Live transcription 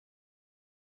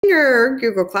your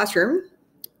Google Classroom,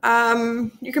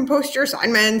 you can post your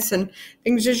assignments and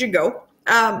things as you go.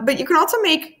 But you can also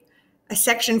make a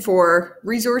section for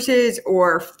resources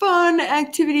or fun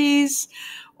activities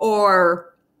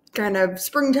or kind of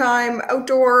springtime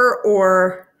outdoor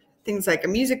or things like a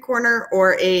music corner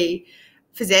or a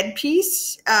phys ed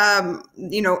piece,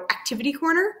 activity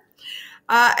corner.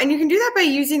 And you can do that by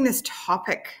using this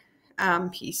topic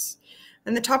piece.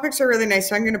 And the topics are really nice.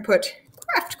 So I'm going to put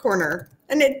craft corner.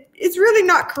 And it's really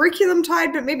not curriculum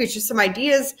tied, but maybe it's just some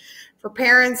ideas for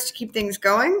parents to keep things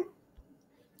going.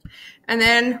 And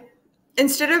then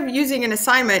instead of using an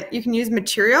assignment, you can use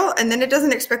material, and then it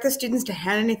doesn't expect the students to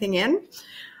hand anything in.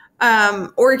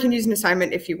 Or you can use an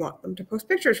assignment if you want them to post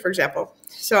pictures, for example.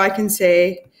 So I can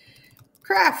say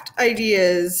craft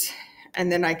ideas,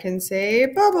 and then I can say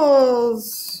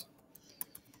bubbles.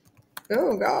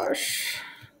 Oh gosh.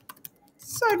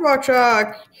 Sidewalk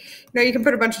chalk. You can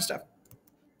put a bunch of stuff.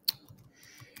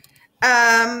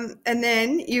 And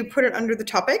then you put it under the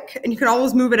topic, and you can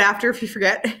always move it after if you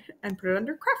forget, and put it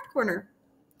under craft corner.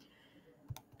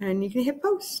 And you can hit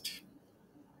post.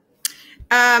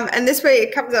 And this way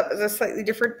it comes up as a slightly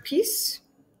different piece.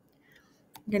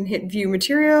 You can hit view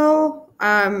material.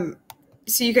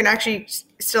 So you can actually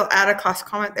still add a class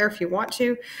comment there if you want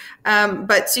to.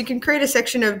 So you can create a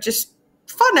section of just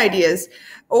fun ideas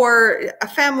or a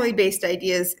family-based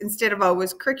ideas instead of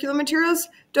always curriculum materials.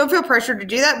 Don't feel pressured to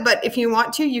do that, but if you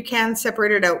want to, you can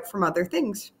separate it out from other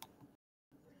things.